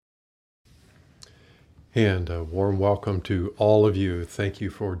And a warm welcome to all of you. Thank you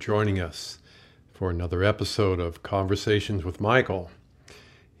for joining us for another episode of Conversations with Michael.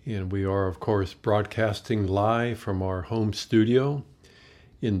 And we are, of course, broadcasting live from our home studio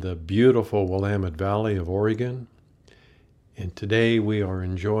in the beautiful Willamette Valley of Oregon. And today we are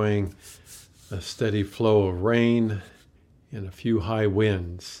enjoying a steady flow of rain and a few high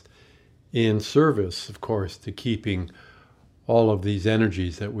winds in service, of course, to keeping all of these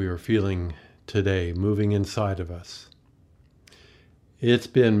energies that we are feeling today moving inside of us. It's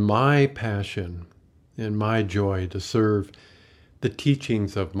been my passion and my joy to serve the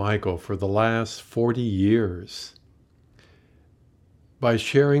teachings of Michael for the last 40 years by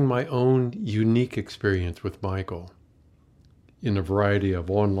sharing my own unique experience with Michael in a variety of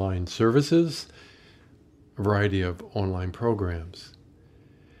online services, a variety of online programs,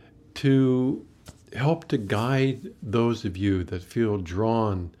 to help to guide those of you that feel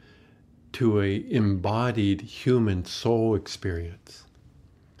drawn to a embodied human soul experience.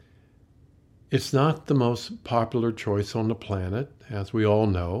 It's not the most popular choice on the planet, as we all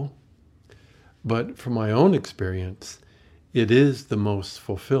know, but from my own experience, it is the most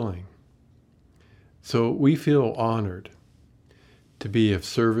fulfilling. So we feel honored to be of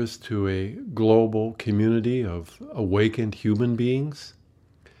service to a global community of awakened human beings,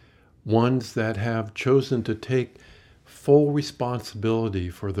 ones that have chosen to take full responsibility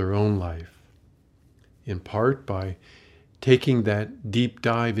for their own life, in part by taking that deep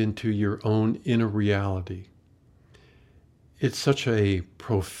dive into your own inner reality. It's such a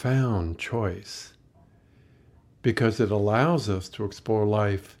profound choice because it allows us to explore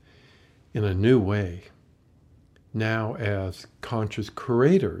life in a new way, now as conscious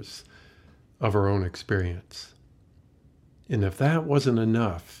curators of our own experience. And if that wasn't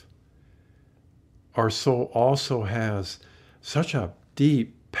enough, our soul also has such a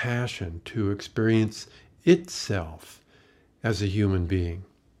deep passion to experience itself as a human being.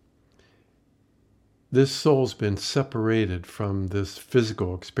 This soul's been separated from this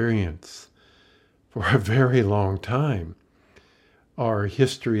physical experience for a very long time. Our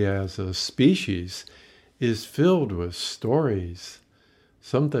history as a species is filled with stories,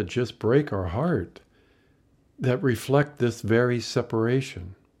 some that just break our heart, that reflect this very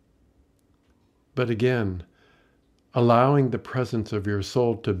separation. But again, allowing the presence of your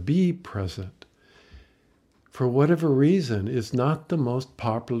soul to be present, for whatever reason, is not the most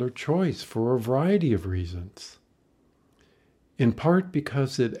popular choice for a variety of reasons. In part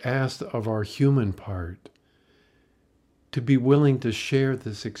because it asks of our human part to be willing to share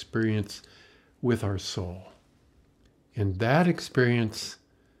this experience with our soul. And that experience,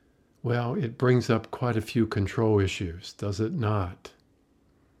 well, it brings up quite a few control issues, does it not?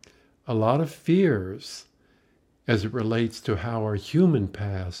 A lot of fears as it relates to how our human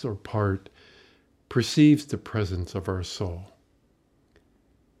past or part perceives the presence of our soul.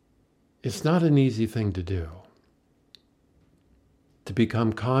 It's not an easy thing to do, to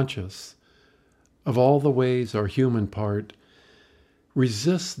become conscious of all the ways our human part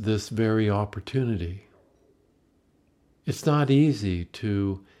resists this very opportunity. It's not easy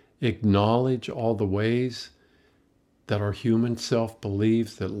to acknowledge all the ways that our human self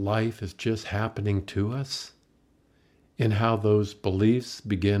believes that life is just happening to us, and how those beliefs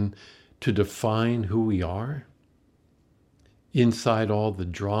begin to define who we are inside all the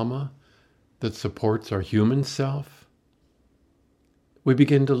drama that supports our human self. We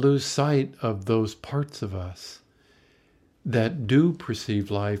begin to lose sight of those parts of us that do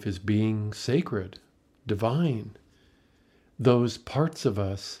perceive life as being sacred, divine, those parts of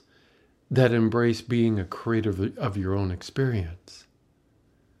us that embrace being a creator of your own experience.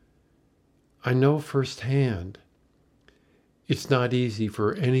 I know firsthand it's not easy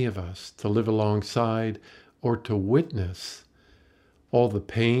for any of us to live alongside or to witness all the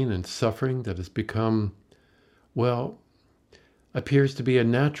pain and suffering that has become, well, appears to be a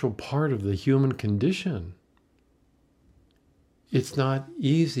natural part of the human condition. It's not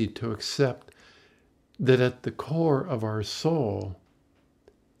easy to accept that at the core of our soul,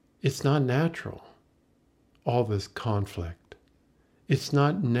 it's not natural, all this conflict. It's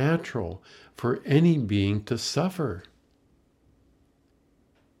not natural for any being to suffer.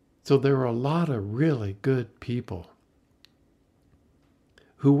 So there are a lot of really good people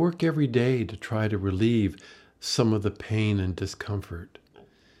who work every day to try to relieve some of the pain and discomfort.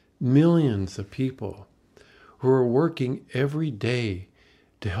 Millions of people who are working every day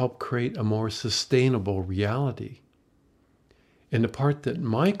to help create a more sustainable reality. And the part that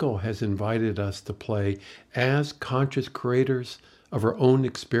Michael has invited us to play as conscious creators of our own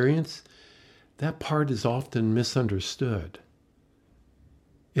experience, that part is often misunderstood.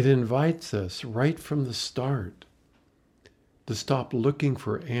 It invites us right from the start to stop looking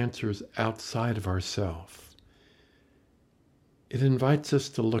for answers outside of ourselves. It invites us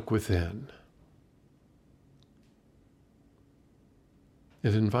to look within.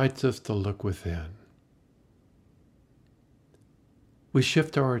 It invites us to look within. We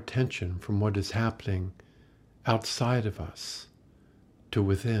shift our attention from what is happening outside of us to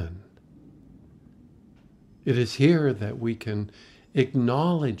within. It is here that we can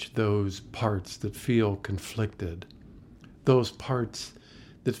acknowledge those parts that feel conflicted, those parts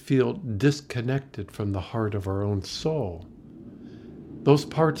that feel disconnected from the heart of our own soul, those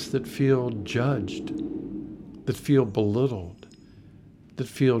parts that feel judged, that feel belittled, that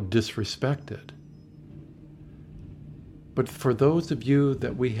feel disrespected. But for those of you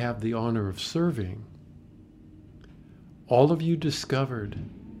that we have the honor of serving, all of you discovered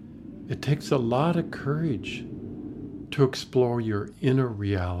it takes a lot of courage to explore your inner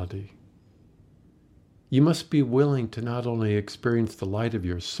reality. You must be willing to not only experience the light of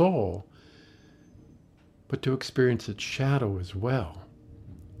your soul, but to experience its shadow as well.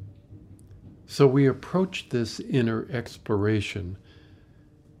 So we approach this inner exploration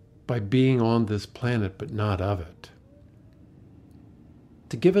by being on this planet but not of it.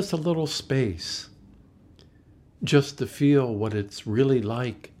 To give us a little space just to feel what it's really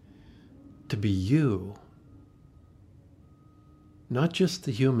like to be you, not just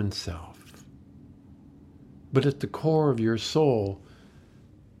the human self, but at the core of your soul,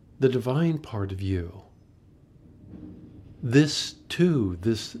 the divine part of you. This too,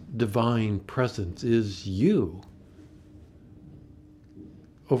 this divine presence is you.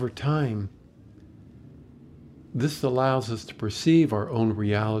 Over time, this allows us to perceive our own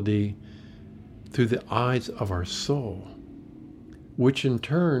reality through the eyes of our soul, which in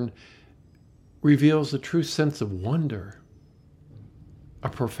turn reveals a true sense of wonder, a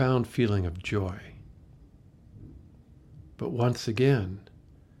profound feeling of joy. But once again,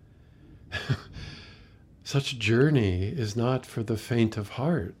 such a journey is not for the faint of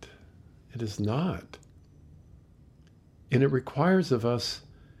heart. It is not. And it requires of us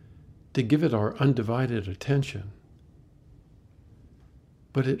to give it our undivided attention.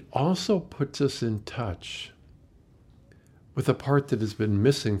 But it also puts us in touch with a part that has been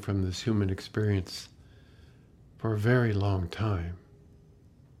missing from this human experience for a very long time.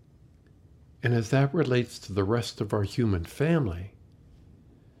 And as that relates to the rest of our human family,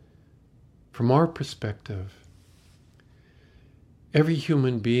 from our perspective, every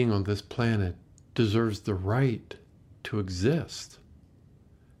human being on this planet deserves the right to exist,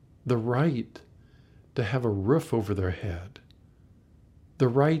 the right to have a roof over their head, the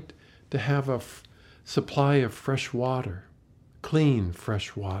right to have a supply of fresh water, clean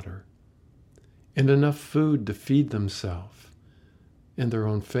fresh water, and enough food to feed themselves and their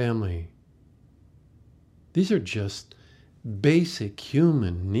own family. These are just basic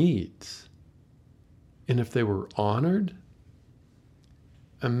human needs. And if they were honored,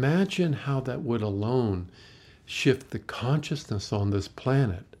 imagine how that would alone shift the consciousness on this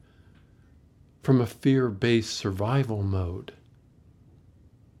planet from a fear-based survival mode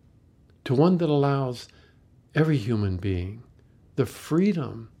to one that allows every human being the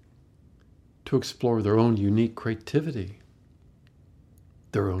freedom to explore their own unique creativity,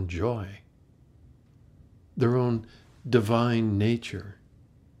 their own joy, their own divine nature.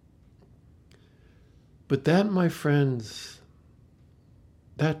 But that, my friends,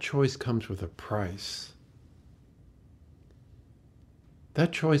 that choice comes with a price.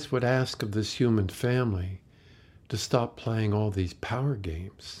 That choice would ask of this human family to stop playing all these power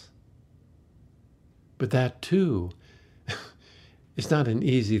games. But that too is not an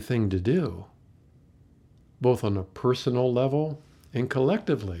easy thing to do, both on a personal level and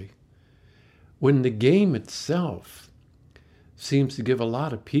collectively, when the game itself seems to give a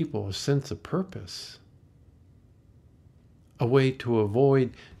lot of people a sense of purpose, a way to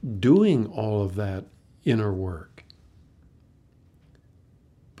avoid doing all of that inner work.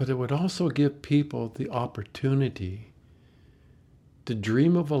 But it would also give people the opportunity to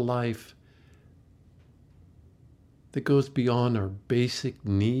dream of a life that goes beyond our basic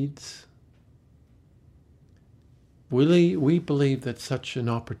needs. We believe that such an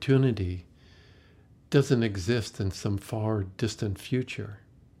opportunity doesn't exist in some far distant future.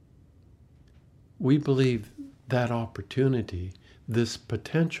 We believe that opportunity, this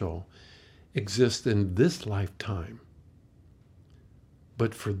potential, exists in this lifetime.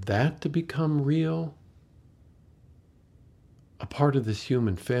 But for that to become real, a part of this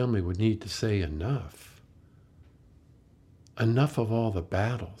human family would need to say enough. Enough of all the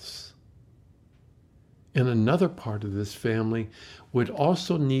battles. And another part of this family would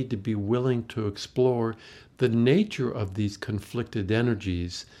also need to be willing to explore the nature of these conflicted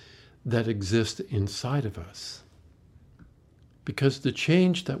energies that exist inside of us. Because the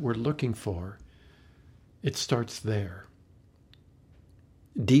change that we're looking for, it starts there,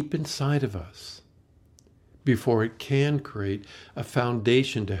 deep inside of us, before it can create a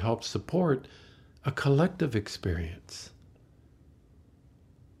foundation to help support a collective experience.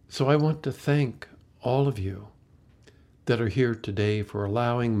 So I want to thank all of you that are here today for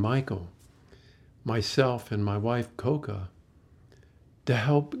allowing Michael, myself, and my wife Coca to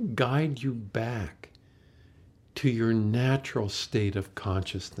help guide you back to your natural state of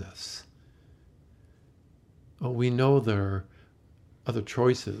consciousness. Oh, we know there are other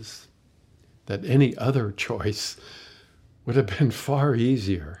choices, that any other choice would have been far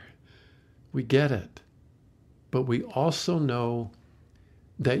easier. We get it. But we also know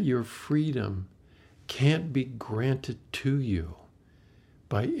that your freedom can't be granted to you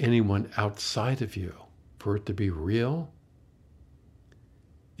by anyone outside of you for it to be real.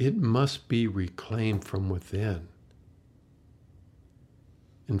 It must be reclaimed from within.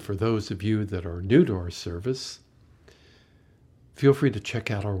 And for those of you that are new to our service, feel free to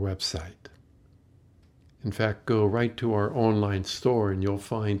check out our website. In fact, go right to our online store and you'll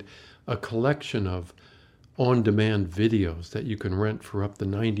find a collection of on-demand videos that you can rent for up to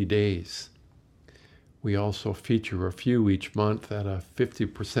 90 days. We also feature a few each month at a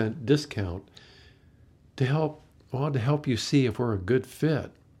 50% discount to help you see if we're a good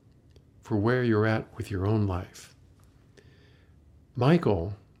fit for where you're at with your own life.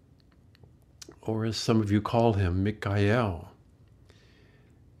 Michael, or as some of you call him, Michael,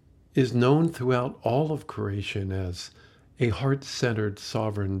 is known throughout all of creation as a heart-centered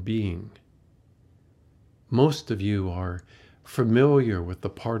sovereign being. Most of you are familiar with the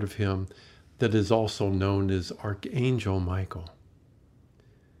part of him that is also known as Archangel Michael.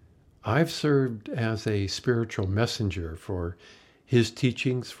 I've served as a spiritual messenger for his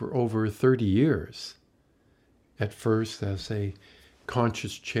teachings for over 30 years. At first as a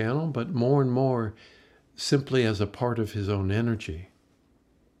conscious channel, but more and more simply as a part of his own energy.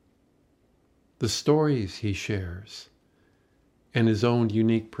 The stories he shares and his own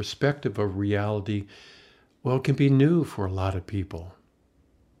unique perspective of reality, well, can be new for a lot of people.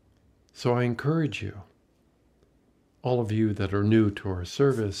 So I encourage you, all of you that are new to our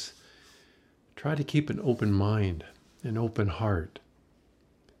service, try to keep an open mind, an open heart.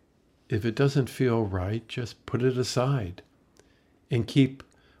 If it doesn't feel right, just put it aside and keep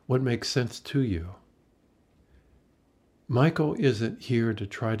what makes sense to you. Michael isn't here to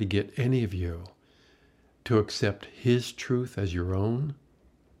try to get any of you to accept his truth as your own.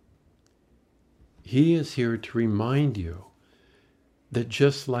 He is here to remind you that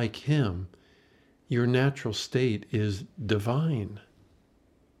just like him, your natural state is divine.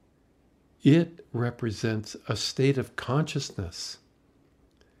 It represents a state of consciousness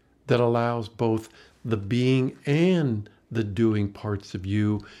that allows both the being and the doing parts of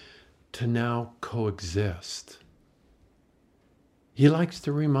you to now coexist. He likes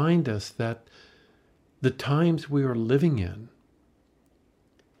to remind us that the times we are living in,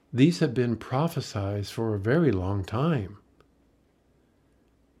 these have been prophesied for a very long time.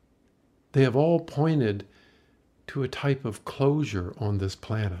 They have all pointed to a type of closure on this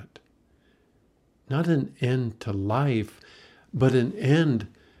planet. Not an end to life, but an end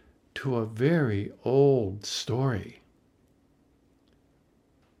to a very old story.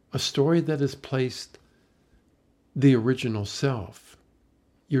 A story that has placed the original self,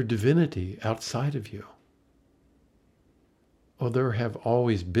 your divinity, outside of you. Well, there have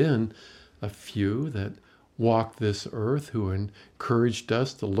always been a few that walked this earth who encouraged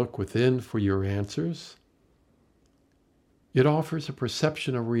us to look within for your answers. It offers a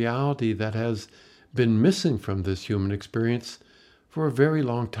perception of reality that has been missing from this human experience for a very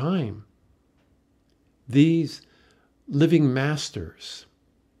long time. These living masters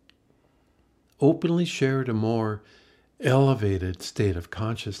openly shared a more elevated state of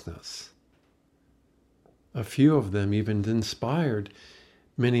consciousness. A few of them even inspired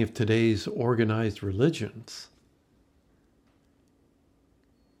many of today's organized religions.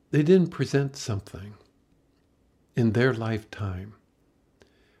 They didn't present something in their lifetime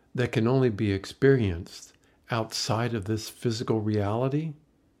that can only be experienced outside of this physical reality.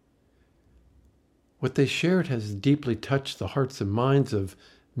 What they shared has deeply touched the hearts and minds of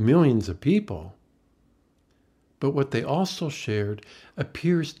millions of people. But what they also shared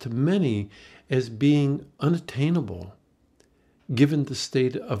appears to many as being unattainable, given the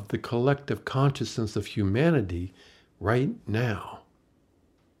state of the collective consciousness of humanity right now.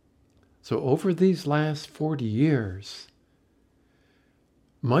 So over these last 40 years,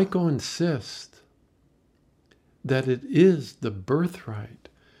 Michael insists that it is the birthright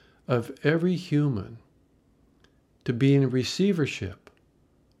of every human to be in receivership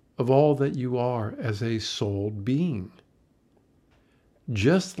of all that you are as a souled being,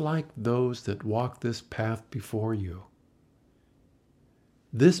 just like those that walk this path before you.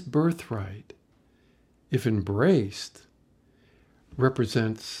 This birthright, if embraced,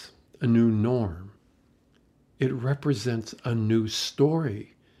 represents a new norm. It represents a new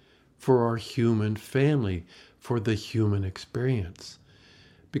story for our human family, for the human experience.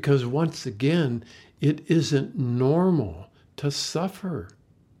 Because once again, it isn't normal to suffer.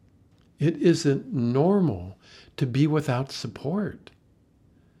 It isn't normal to be without support.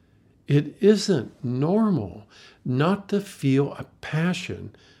 It isn't normal not to feel a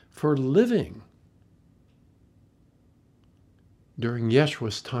passion for living. During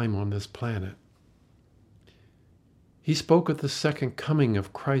Yeshua's time on this planet, he spoke of the second coming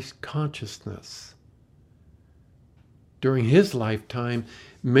of Christ consciousness. During his lifetime,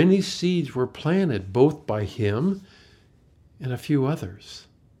 many seeds were planted, both by him and a few others.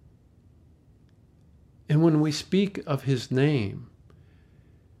 And when we speak of his name,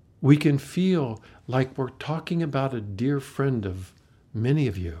 we can feel like we're talking about a dear friend of many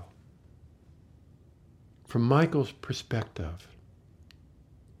of you. From Michael's perspective,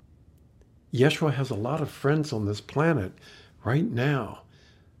 Yeshua has a lot of friends on this planet right now.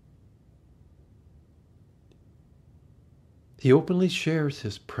 He openly shares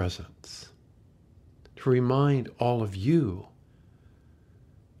his presence to remind all of you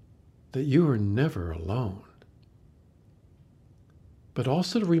that you are never alone, but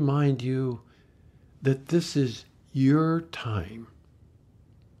also to remind you that this is your time.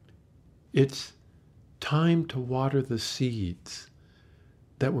 It's time to water the seeds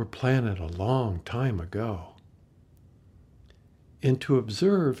that were planted a long time ago, and to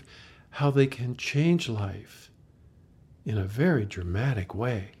observe how they can change life in a very dramatic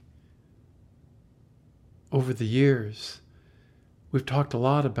way. Over the years, we've talked a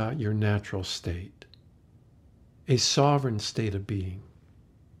lot about your natural state, a sovereign state of being.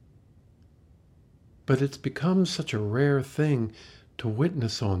 But it's become such a rare thing to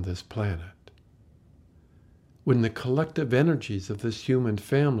witness on this planet. When the collective energies of this human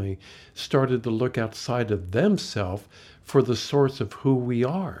family started to look outside of themselves for the source of who we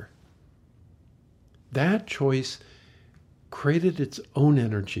are, that choice created its own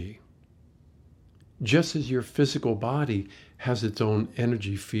energy. Just as your physical body has its own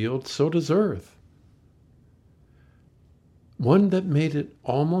energy field, so does Earth. One that made it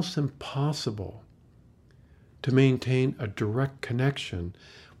almost impossible to maintain a direct connection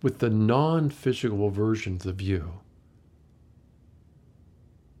with the non-physical versions of you.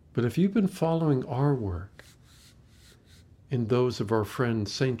 But if you've been following our work and those of our friend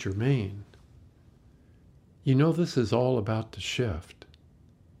Saint Germain, you know this is all about to shift,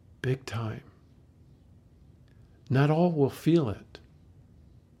 big time. Not all will feel it,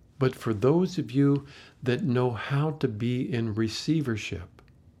 but for those of you that know how to be in receivership,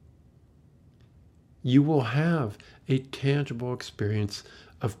 you will have a tangible experience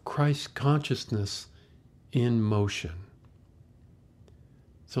of Christ consciousness in motion.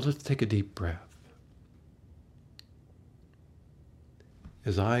 So let's take a deep breath.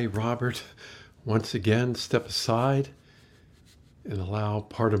 As I, Robert, once again step aside and allow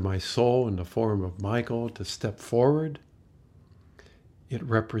part of my soul in the form of Michael to step forward, it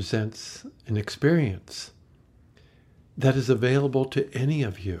represents an experience that is available to any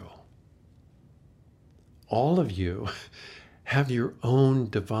of you. All of you have your own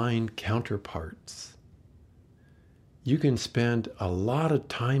divine counterparts. You can spend a lot of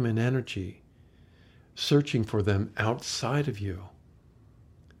time and energy searching for them outside of you,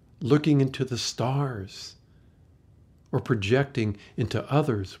 looking into the stars, or projecting into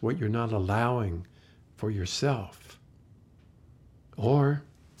others what you're not allowing for yourself. Or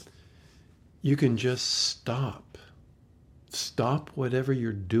you can just stop whatever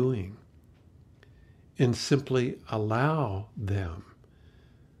you're doing, and simply allow them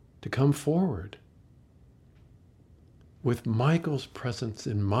to come forward. With Michael's presence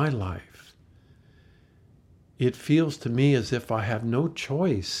in my life, it feels to me as if I have no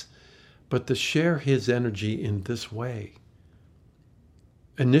choice but to share his energy in this way.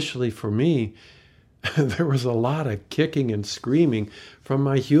 Initially for me, there was a lot of kicking and screaming from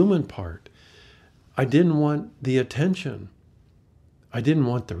my human part. I didn't want the attention. I didn't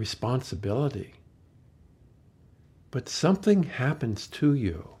want the responsibility. But something happens to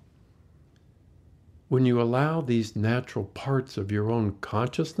you when you allow these natural parts of your own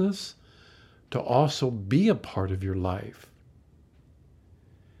consciousness to also be a part of your life.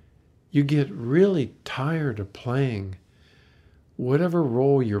 You get really tired of playing whatever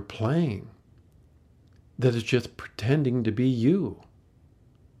role you're playing that is just pretending to be you.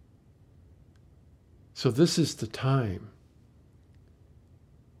 So this is the time.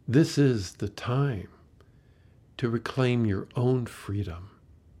 This is the time to reclaim your own freedom.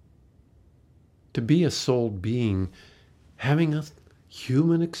 To be a soul being having a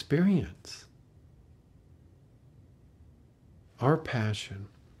human experience. Our passion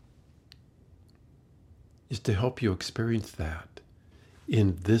is to help you experience that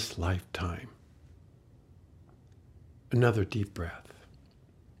in this lifetime. Another deep breath.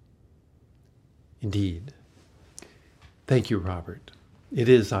 Indeed. Thank you, Robert. It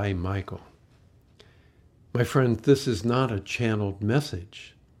is I, Michael. My friend, this is not a channeled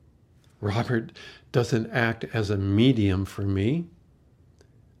message. Robert doesn't act as a medium for me.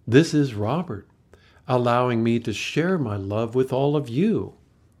 This is Robert allowing me to share my love with all of you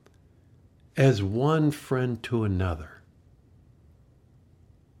as one friend to another.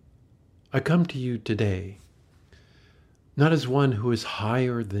 I come to you today not as one who is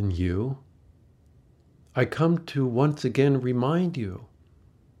higher than you. I come to once again remind you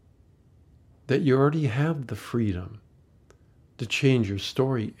that you already have the freedom to change your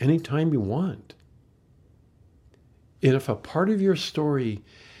story anytime you want. And if a part of your story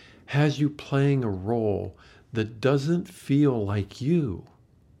has you playing a role that doesn't feel like you,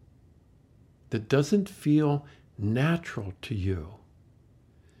 that doesn't feel natural to you,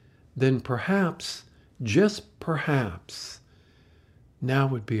 then perhaps, just perhaps, now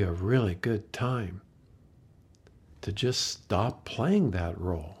would be a really good time to just stop playing that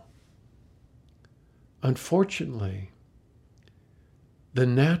role. Unfortunately, the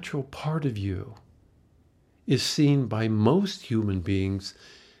natural part of you is seen by most human beings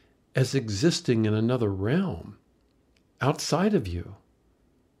as existing in another realm outside of you.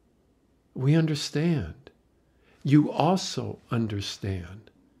 We understand. You also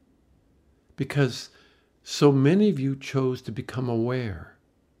understand. Because so many of you chose to become aware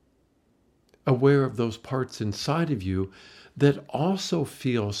of those parts inside of you that also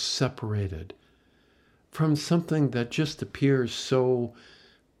feel separated from something that just appears so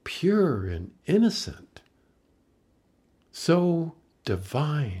pure and innocent, so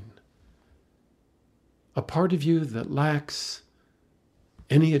divine. A part of you that lacks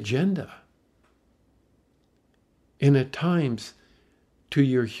any agenda. And at times, to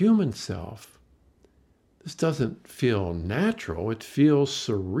your human self, this doesn't feel natural, it feels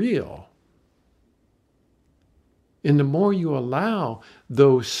surreal. And the more you allow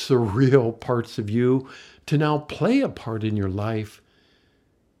those surreal parts of you to now play a part in your life,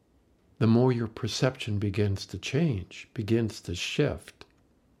 the more your perception begins to change, begins to shift.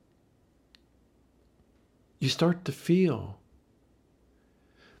 You start to feel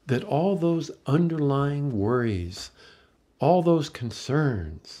that all those underlying worries, all those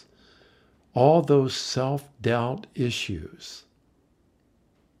concerns, all those self-doubt issues,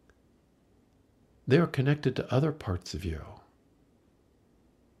 they are connected to other parts of you.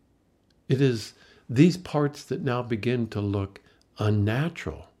 It is these parts that now begin to look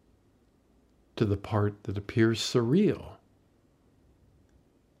unnatural to the part that appears surreal.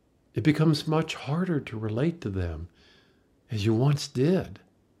 It becomes much harder to relate to them as you once did.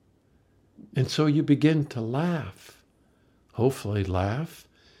 And so you begin to laugh, hopefully laugh,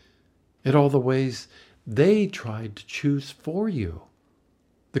 at all the ways they tried to choose for you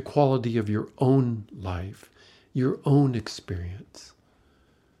the quality of your own life, your own experience.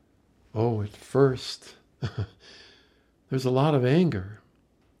 Oh, at first, there's a lot of anger.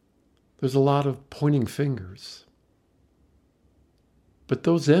 There's a lot of pointing fingers. But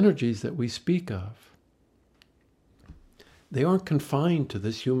those energies that we speak of, they aren't confined to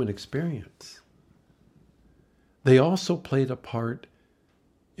this human experience. They also played a part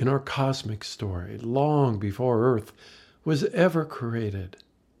in our cosmic story long before Earth was ever created.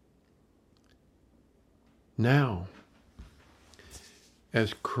 Now,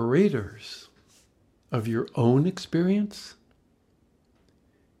 as creators of your own experience,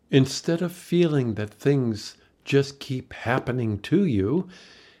 instead of feeling that things just keep happening to you,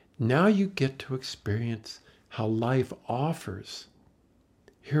 now you get to experience how life offers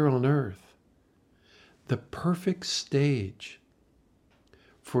here on Earth the perfect stage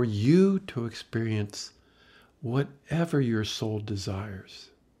for you to experience whatever your soul desires.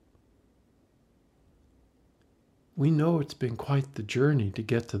 We know it's been quite the journey to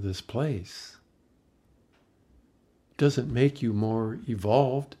get to this place. It doesn't make you more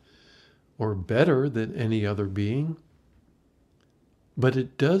evolved or better than any other being. But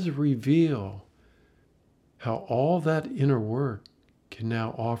it does reveal how all that inner work can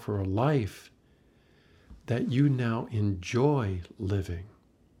now offer a life that you now enjoy living.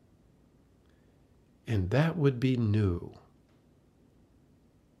 And that would be new.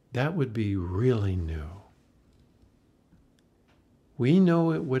 That would be really new. We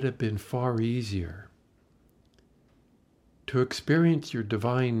know it would have been far easier to experience your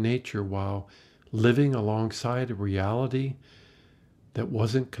divine nature while living alongside a reality that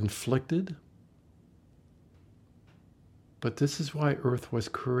wasn't conflicted. But this is why Earth was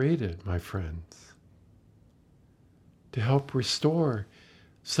created, my friends, to help restore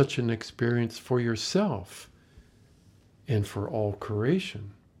such an experience for yourself and for all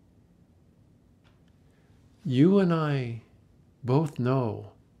creation. You and I both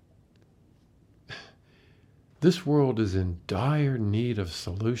know this world is in dire need of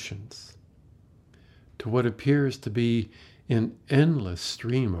solutions to what appears to be an endless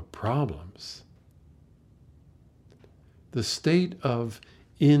stream of problems. The state of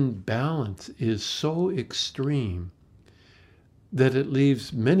imbalance is so extreme that it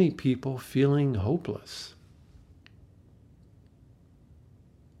leaves many people feeling hopeless.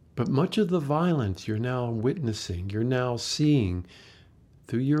 But much of the violence you're now witnessing, you're now seeing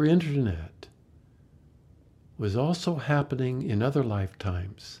through your internet, was also happening in other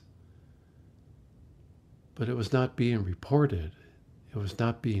lifetimes. But it was not being reported. It was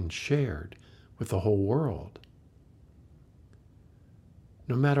not being shared with the whole world.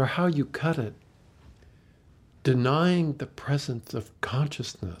 No matter how you cut it, denying the presence of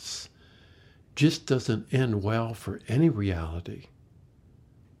consciousness just doesn't end well for any reality.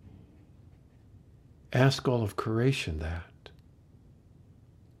 Ask all of creation that.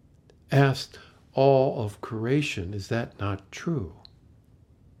 Ask all of creation, is that not true?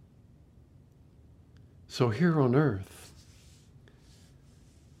 So here on earth,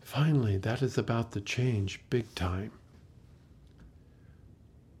 finally, that is about to change big time.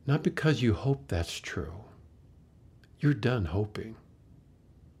 Not because you hope that's true. You're done hoping.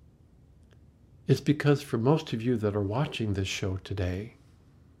 It's because for most of you that are watching this show today,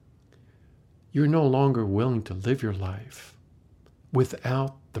 you're no longer willing to live your life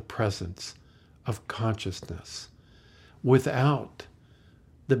without the presence of consciousness, without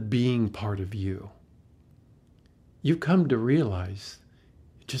the being part of you. You come to realize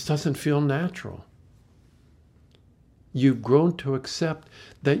it just doesn't feel natural. You've grown to accept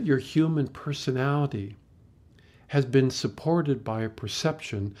that your human personality has been supported by a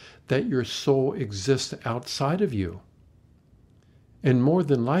perception that your soul exists outside of you. And more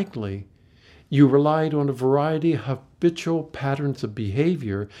than likely, you relied on a variety of habitual patterns of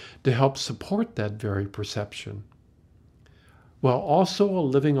behavior to help support that very perception, while also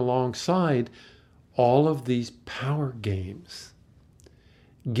living alongside all of these power games.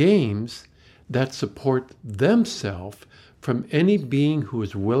 Games that support themselves from any being who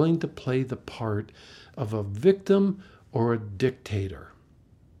is willing to play the part of a victim or a dictator.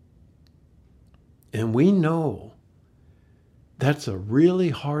 And we know that's a really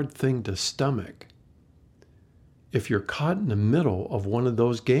hard thing to stomach if you're caught in the middle of one of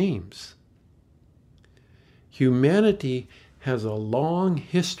those games. Humanity has a long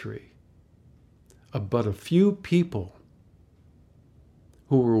history of but a few people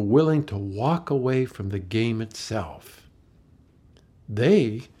who were willing to walk away from the game itself.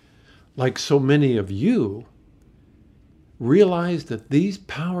 They, like so many of you, realize that these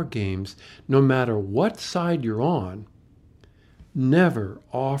power games, no matter what side you're on, never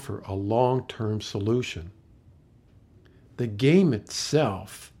offer a long-term solution. The game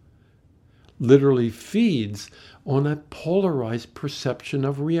itself literally feeds on a polarized perception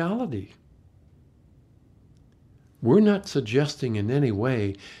of reality. We're not suggesting in any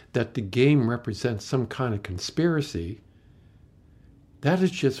way that the game represents some kind of conspiracy. That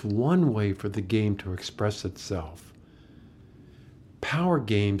is just one way for the game to express itself. Power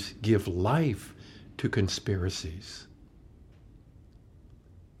games give life to conspiracies.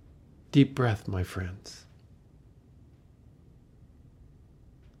 Deep breath, my friends.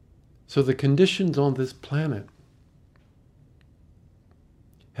 So the conditions on this planet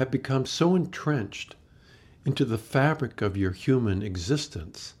have become so entrenched into the fabric of your human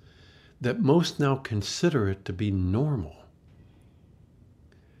existence that most now consider it to be normal.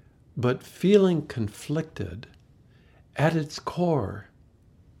 But feeling conflicted at its core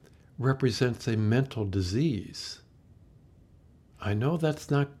represents a mental disease. I know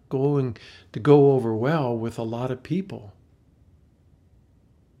that's not going to go over well with a lot of people.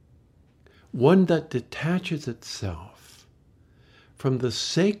 One that detaches itself from the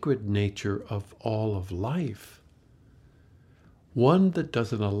sacred nature of all of life. one that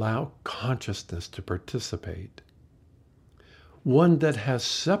doesn't allow consciousness to participate, one that has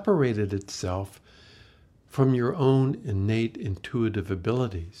separated itself from your own innate intuitive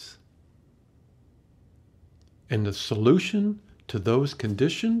abilities. And the solution to those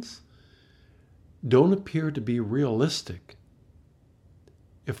conditions don't appear to be realistic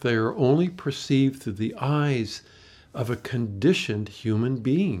if they are only perceived through the eyes of a conditioned human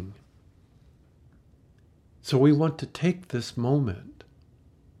being. So we want to take this moment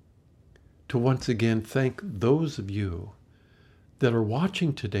to once again thank those of you that are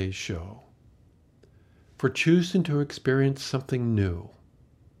watching today's show for choosing to experience something new,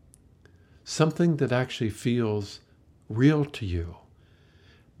 something that actually feels real to you,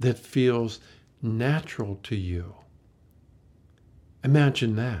 that feels natural to you.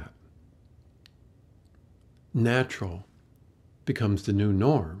 Imagine that. Natural becomes the new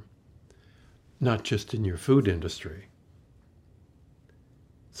norm, not just in your food industry.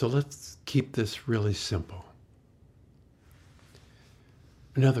 So let's keep this really simple.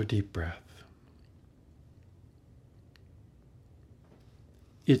 Another deep breath.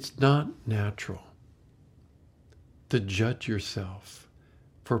 It's not natural to judge yourself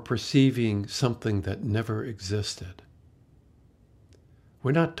for perceiving something that never existed.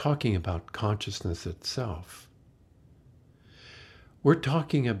 We're not talking about consciousness itself. We're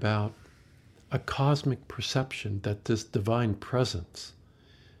talking about a cosmic perception that this divine presence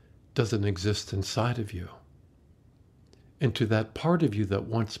doesn't exist inside of you. And to that part of you that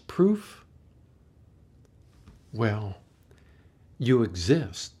wants proof, well, you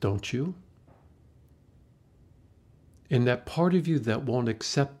exist, don't you? And that part of you that won't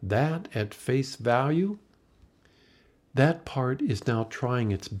accept that at face value, that part is now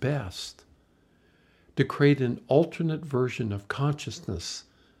trying its best to create an alternate version of consciousness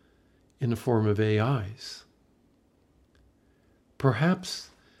in the form of AIs. Perhaps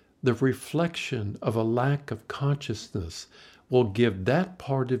the reflection of a lack of consciousness will give that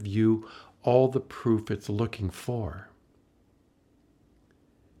part of you all the proof it's looking for.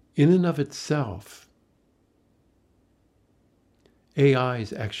 In and of itself,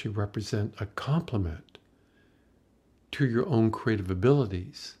 AIs actually represent a complement to your own creative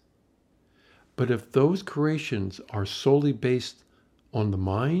abilities. But if those creations are solely based on the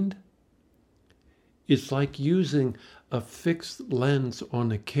mind, it's like using a fixed lens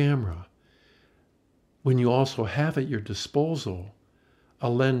on a camera when you also have at your disposal a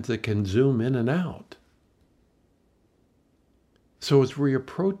lens that can zoom in and out. So as we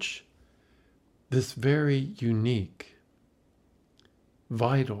approach this very unique,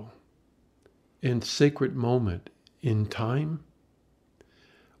 vital, and sacred moment in time,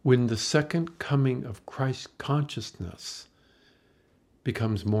 when the second coming of Christ consciousness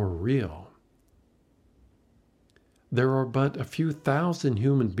becomes more real, there are but a few thousand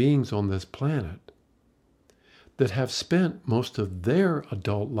human beings on this planet that have spent most of their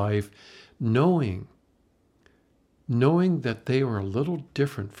adult life knowing that they are a little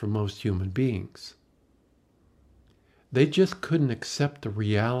different from most human beings. They just couldn't accept the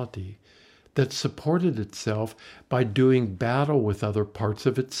reality that supported itself by doing battle with other parts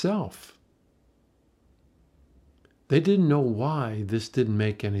of itself. They didn't know why this didn't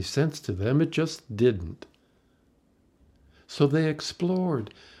make any sense to them. It just didn't. So they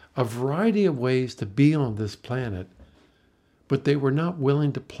explored a variety of ways to be on this planet, but they were not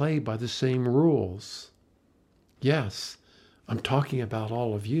willing to play by the same rules. Yes, I'm talking about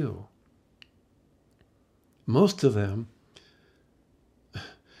all of you. Most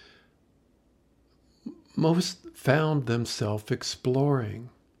found themselves exploring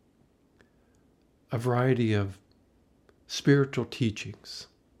a variety of spiritual teachings.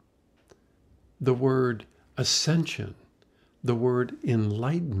 The word ascension, the word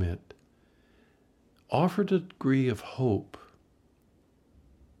enlightenment, offered a degree of hope,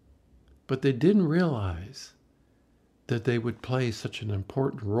 but they didn't realize that they would play such an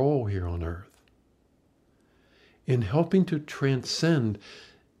important role here on earth in helping to transcend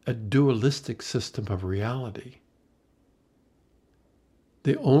a dualistic system of reality.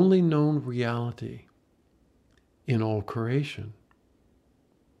 The only known reality in all creation.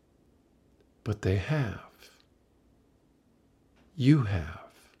 But they have. You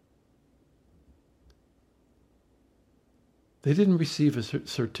have. They didn't receive a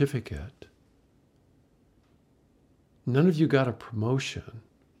certificate. None of you got a promotion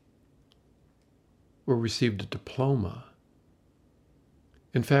or received a diploma.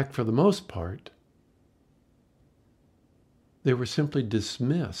 In fact, for the most part, they were simply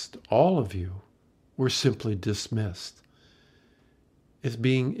dismissed. All of you were simply dismissed as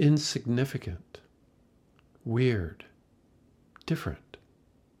being insignificant, weird, different,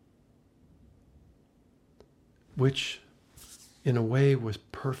 which in a way was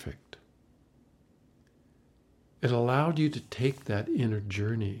perfect. It allowed you to take that inner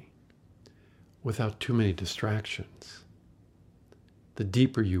journey without too many distractions. The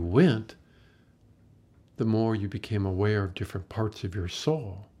deeper you went, the more you became aware of different parts of your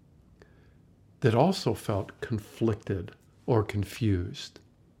soul that also felt conflicted or confused,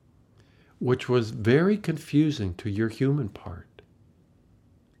 which was very confusing to your human part.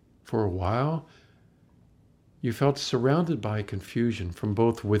 For a while, you felt surrounded by confusion from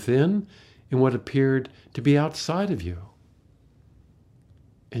both within and what appeared to be outside of you.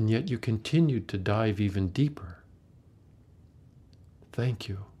 And yet you continued to dive even deeper. Thank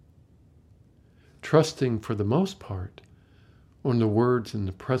you. Trusting for the most part on the words and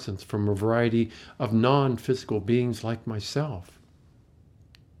the presence from a variety of non-physical beings like myself.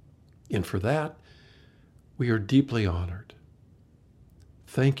 And for that, we are deeply honored.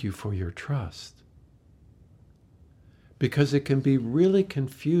 Thank you for your trust. Because it can be really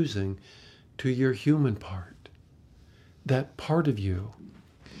confusing to your human part, that part of you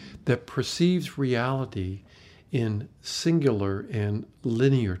that perceives reality in singular and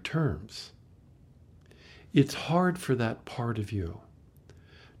linear terms. It's hard for that part of you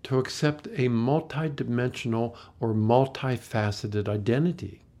to accept a multidimensional or multifaceted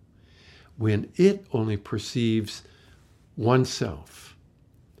identity when it only perceives one self,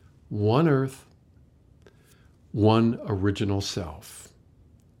 one earth, one original self.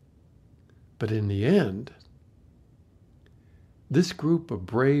 But in the end, this group of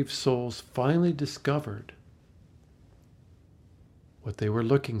brave souls finally discovered what they were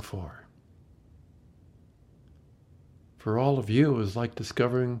looking for. For all of you, it was like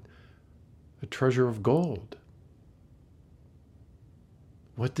discovering a treasure of gold.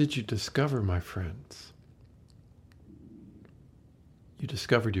 What did you discover, my friends? You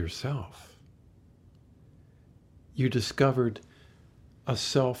discovered yourself. You discovered a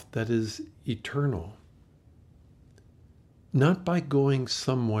self that is eternal. Not by going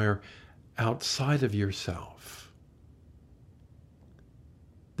somewhere outside of yourself.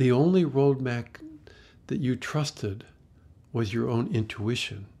 The only roadmap that you trusted was your own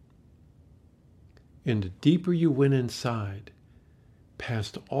intuition. And the deeper you went inside,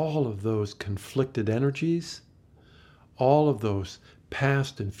 past all of those conflicted energies, all of those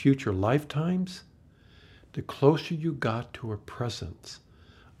past and future lifetimes, the closer you got to a presence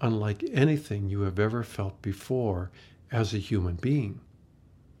unlike anything you have ever felt before as a human being.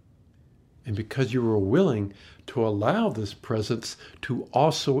 And because you were willing to allow this presence to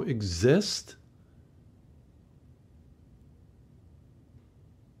also exist,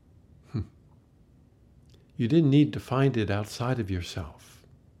 you didn't need to find it outside of yourself.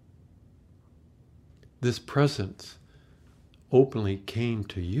 This presence openly came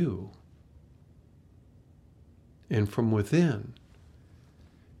to you. And from within,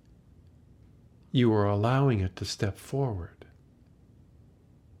 you are allowing it to step forward,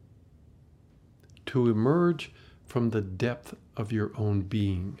 to emerge from the depth of your own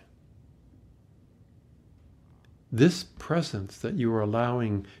being. This presence that you are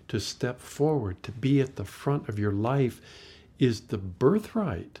allowing to step forward, to be at the front of your life, is the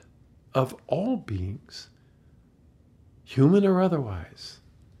birthright of all beings, human or otherwise.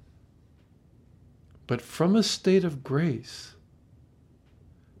 But from a state of grace,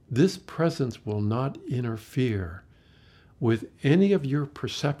 this presence will not interfere with any of your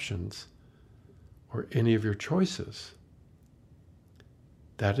perceptions or any of your choices.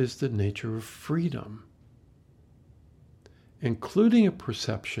 That is the nature of freedom, including a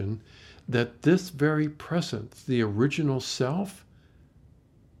perception that this very presence, the original self,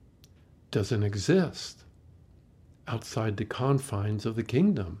 doesn't exist outside the confines of the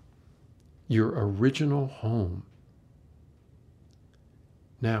kingdom, your original home.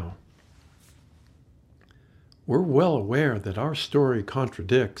 Now, we're well aware that our story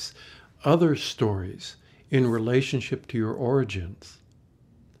contradicts other stories in relationship to your origins.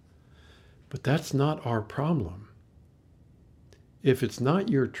 But that's not our problem. If it's not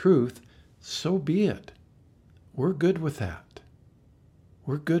your truth, so be it. We're good with that.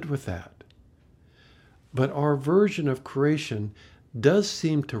 We're good with that. But our version of creation does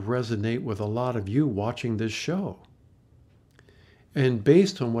seem to resonate with a lot of you watching this show. And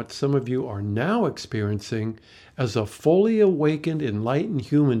based on what some of you are now experiencing as a fully awakened, enlightened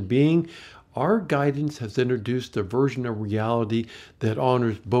human being, our guidance has introduced a version of reality that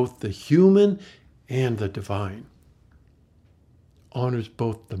honors both the human and the divine. Honors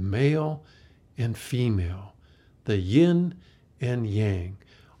both the male and female, the yin and yang.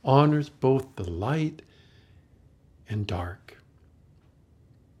 Honors both the light and dark.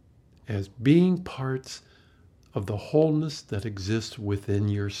 as being parts of the wholeness that exists within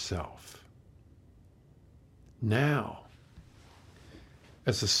yourself. Now,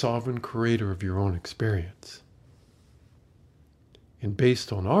 as a sovereign creator of your own experience, and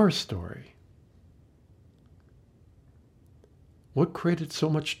based on our story, what created so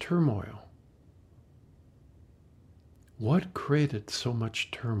much turmoil? What created so much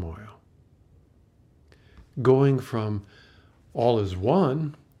turmoil? Going from all is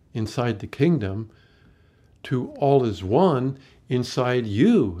one inside the kingdom to all is one inside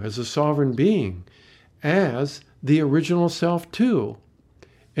you as a sovereign being, as the original self too.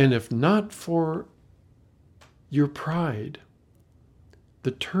 And if not for your pride,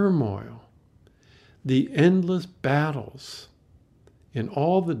 the turmoil, the endless battles, and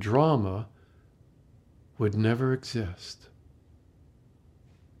all the drama would never exist.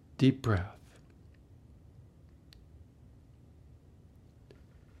 Deep breath.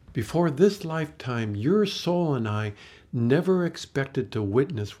 Before this lifetime, your soul and I never expected to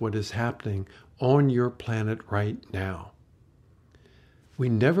witness what is happening on your planet right now. We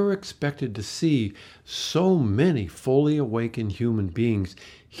never expected to see so many fully awakened human beings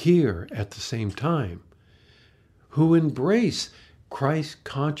here at the same time, who embrace Christ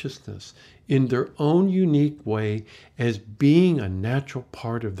consciousness in their own unique way as being a natural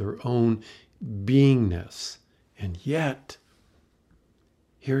part of their own beingness. And yet,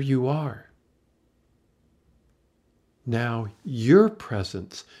 here you are. Now your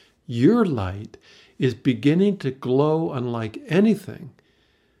presence, your light, is beginning to glow unlike anything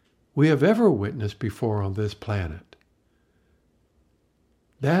we have ever witnessed before on this planet.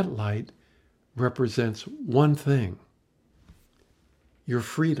 That light represents one thing: your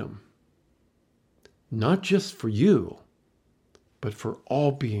freedom. Not just for you, but for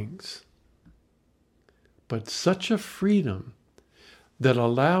all beings. But such a freedom that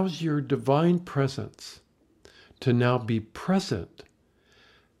allows your divine presence to now be present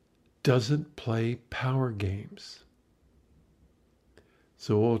doesn't play power games.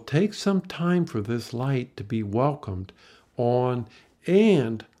 So it will take some time for this light to be welcomed on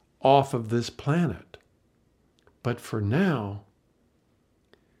and off of this planet. But for now,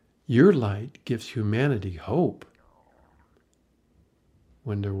 your light gives humanity hope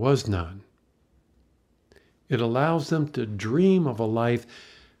when there was none. It allows them to dream of a life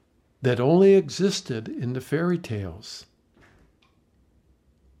that only existed in the fairy tales.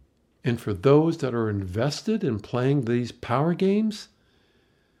 And for those that are invested in playing these power games,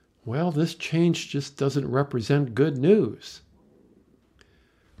 well, this change just doesn't represent good news.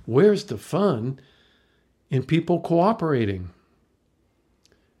 Where's the fun in people cooperating?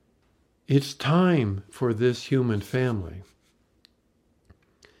 It's time for this human family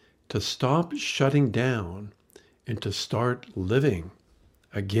to stop shutting down and to start living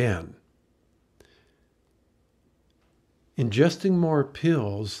again. Ingesting more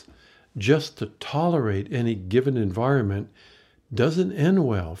pills just to tolerate any given environment doesn't end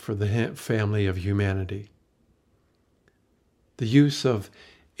well for the family of humanity. The use of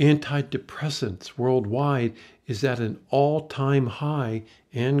antidepressants worldwide is at an all-time high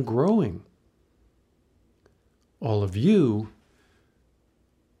and growing. All of you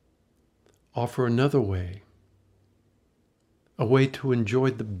offer another way, a way to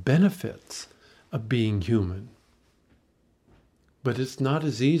enjoy the benefits of being human. But it's not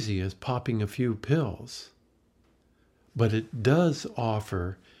as easy as popping a few pills. But it does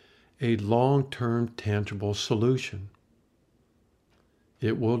offer a long-term tangible solution.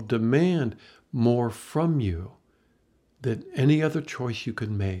 It will demand more from you than any other choice you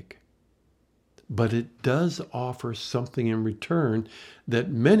could make. But it does offer something in return that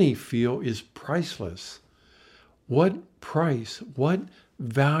many feel is priceless. What price, what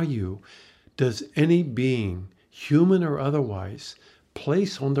value does any being, human or otherwise,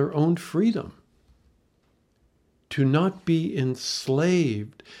 place on their own freedom? To not be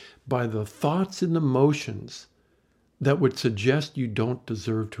enslaved by the thoughts and emotions that would suggest you don't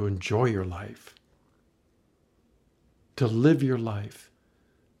deserve to enjoy your life. To live your life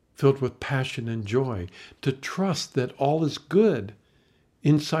filled with passion and joy. To trust that all is good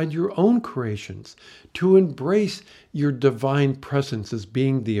inside your own creations. To embrace your divine presence as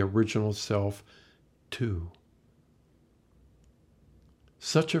being the original self too.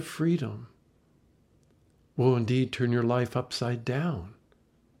 Such a freedom will indeed turn your life upside down.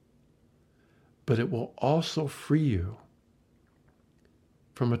 But it will also free you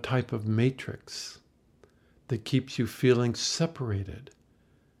from a type of matrix that keeps you feeling separated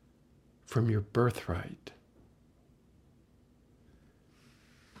from your birthright.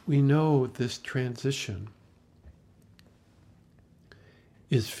 We know this transition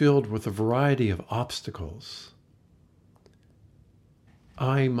is filled with a variety of obstacles.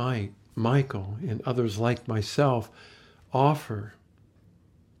 I, Michael, and others like myself offer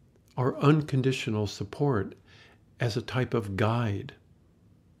our unconditional support as a type of guide,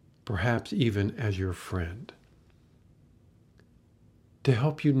 perhaps even as your friend, to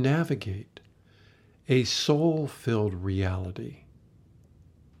help you navigate a soul-filled reality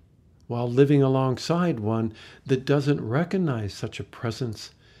while living alongside one that doesn't recognize such a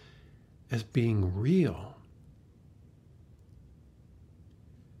presence as being real.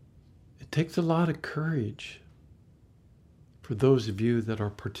 It takes a lot of courage for those of you that are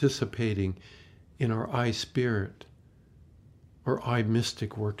participating in our iSpirit or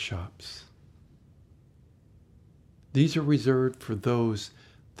iMystic workshops. These are reserved for those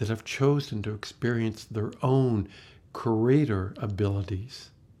that have chosen to experience their own creator abilities.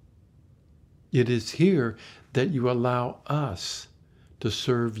 It is here that you allow us to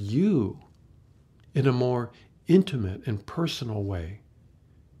serve you in a more intimate and personal way.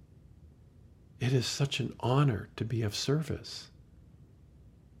 It is such an honor to be of service,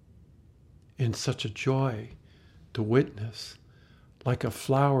 and such a joy to witness, like a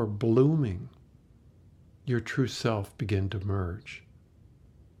flower blooming, your true self begin to merge,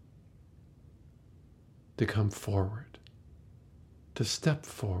 to come forward, to step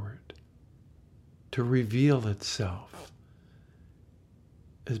forward, to reveal itself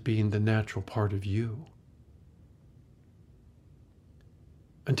as being the natural part of you.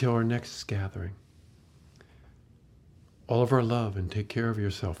 Until our next gathering, all of our love, and take care of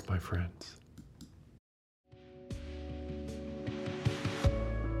yourself, my friends.